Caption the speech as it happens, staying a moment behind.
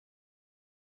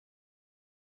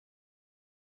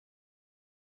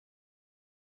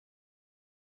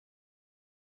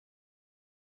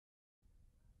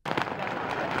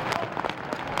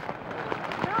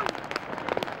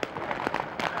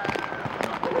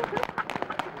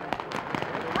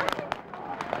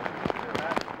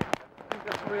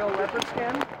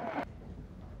Ken.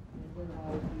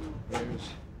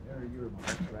 There are your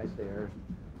marks right there.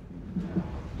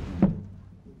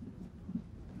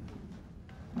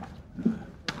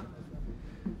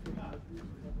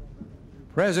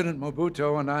 President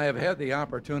Mobutu and I have had the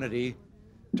opportunity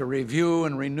to review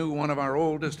and renew one of our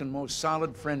oldest and most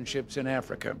solid friendships in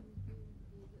Africa,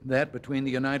 that between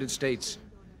the United States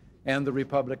and the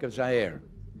Republic of Zaire.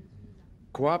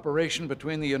 Cooperation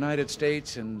between the United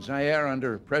States and Zaire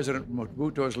under President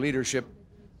Mobutu's leadership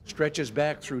stretches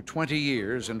back through 20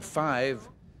 years and 5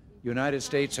 United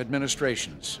States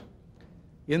administrations.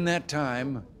 In that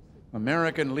time,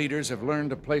 American leaders have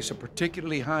learned to place a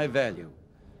particularly high value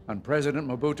on President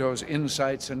Mobutu's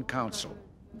insights and counsel.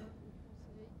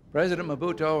 President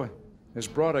Mobutu has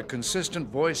brought a consistent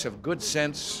voice of good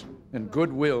sense and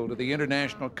goodwill to the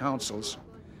international councils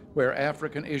where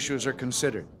African issues are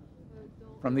considered,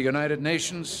 from the United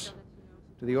Nations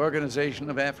to the Organization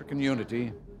of African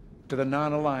Unity to the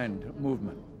non-aligned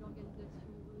movement.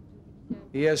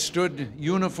 He has stood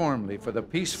uniformly for the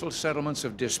peaceful settlements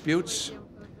of disputes,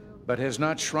 but has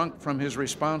not shrunk from his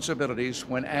responsibilities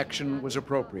when action was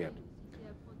appropriate.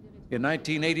 In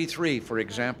 1983, for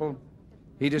example,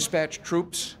 he dispatched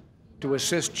troops to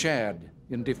assist Chad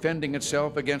in defending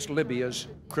itself against Libya's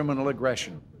criminal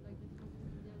aggression.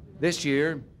 This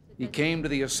year, he came to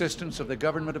the assistance of the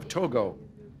government of Togo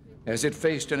as it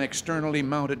faced an externally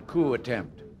mounted coup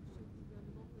attempt.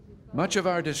 Much of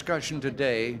our discussion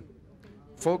today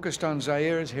focused on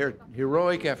Zaire's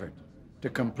heroic effort to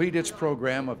complete its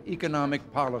program of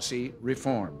economic policy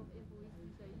reform.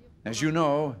 As you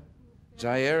know,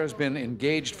 Zaire has been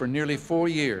engaged for nearly 4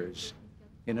 years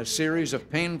in a series of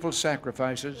painful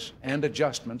sacrifices and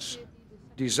adjustments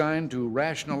designed to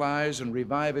rationalize and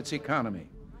revive its economy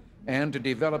and to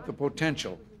develop the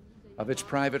potential of its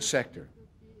private sector.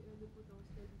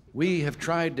 We have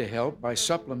tried to help by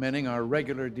supplementing our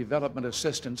regular development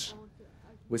assistance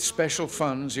with special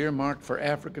funds earmarked for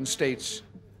African states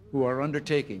who are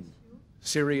undertaking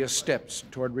serious steps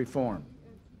toward reform.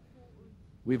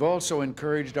 We've also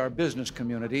encouraged our business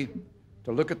community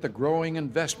to look at the growing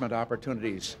investment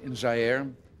opportunities in Zaire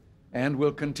and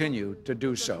will continue to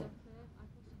do so.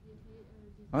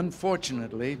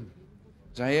 Unfortunately,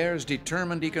 Zaire's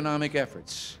determined economic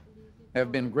efforts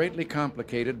have been greatly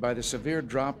complicated by the severe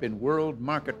drop in world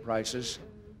market prices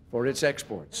for its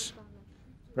exports.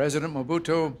 President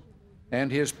Mobutu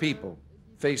and his people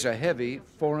face a heavy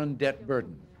foreign debt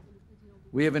burden.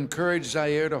 We have encouraged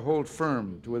Zaire to hold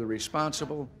firm to the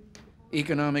responsible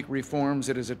economic reforms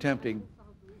it is attempting,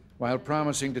 while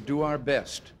promising to do our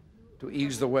best to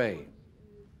ease the way.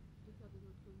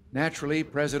 Naturally,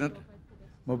 President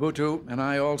Mobutu and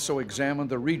I also examined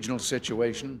the regional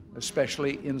situation,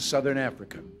 especially in southern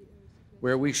Africa,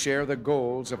 where we share the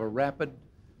goals of a rapid,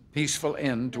 peaceful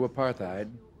end to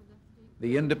apartheid,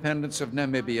 the independence of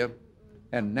Namibia,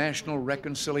 and national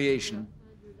reconciliation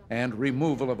and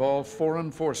removal of all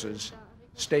foreign forces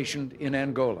stationed in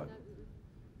Angola.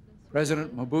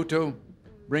 President Mobutu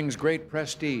brings great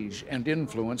prestige and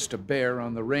influence to bear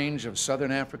on the range of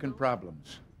Southern African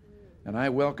problems, and I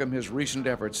welcome his recent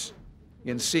efforts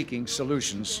in seeking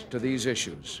solutions to these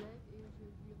issues.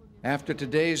 After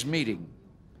today's meeting,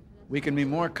 we can be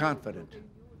more confident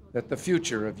that the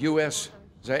future of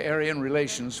U.S.-Zairean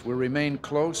relations will remain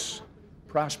close,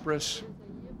 prosperous,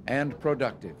 and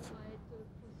productive.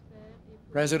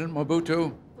 President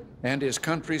Mobutu and his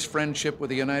country's friendship with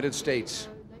the United States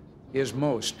is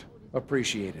most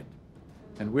appreciated,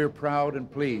 and we're proud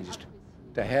and pleased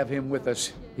to have him with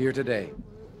us here today.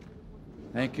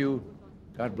 Thank you.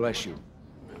 God bless you.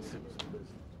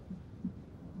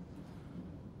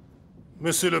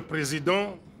 Monsieur le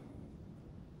Président,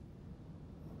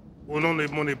 au nom de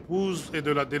mon épouse et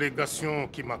de la délégation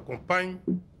qui m'accompagne,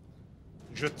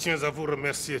 je tiens à vous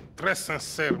remercier très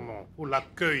sincèrement pour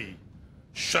l'accueil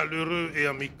chaleureux et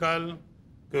amical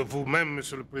que vous-même,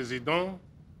 Monsieur le Président,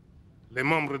 les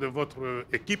membres de votre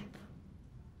équipe,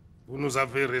 vous nous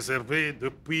avez réservé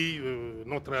depuis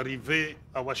notre arrivée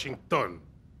à Washington.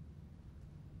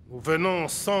 Nous venons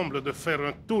ensemble de faire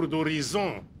un tour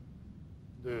d'horizon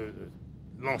de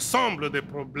l'ensemble des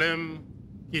problèmes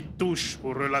qui touchent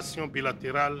aux relations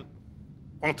bilatérales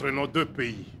entre nos deux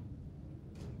pays.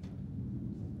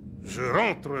 Je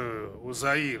rentre au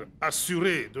Zaïre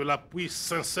assuré de l'appui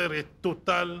sincère et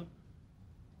total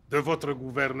de votre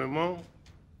gouvernement,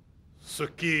 ce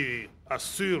qui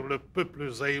assure le peuple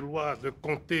zaïrois de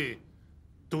compter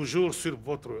toujours sur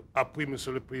votre appui,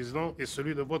 Monsieur le Président, et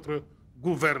celui de votre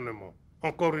gouvernement.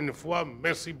 Encore une fois,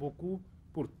 merci beaucoup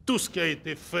pour tout ce qui a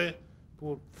été fait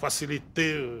pour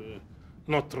faciliter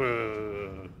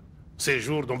notre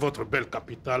séjour dans votre belle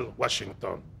capitale,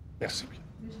 Washington. Merci bien.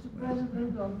 Mr.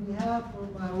 President, on behalf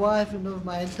of my wife and of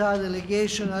my entire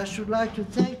delegation, I should like to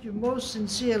thank you most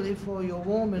sincerely for your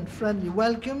warm and friendly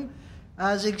welcome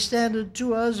as extended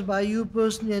to us by you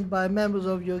personally and by members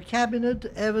of your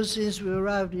cabinet ever since we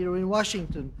arrived here in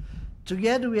Washington.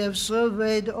 Together we have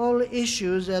surveyed all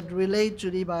issues that relate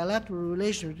to the bilateral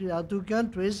relations between our two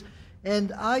countries,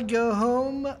 and I go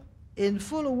home in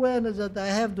full awareness that I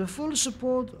have the full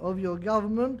support of your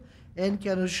government and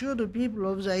can assure the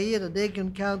people of Zaire that they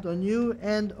can count on you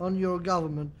and on your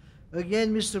government.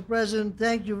 Again, Mr. President,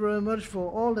 thank you very much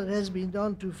for all that has been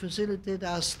done to facilitate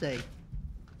our stay.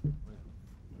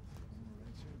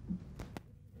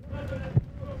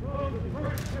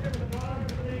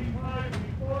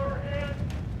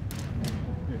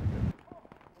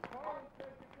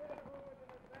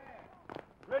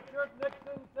 Richard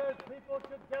Nixon says people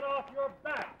should get off your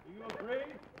back. Do you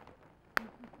agree?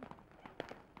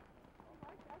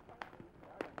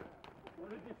 What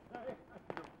did you say?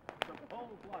 The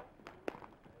polls what?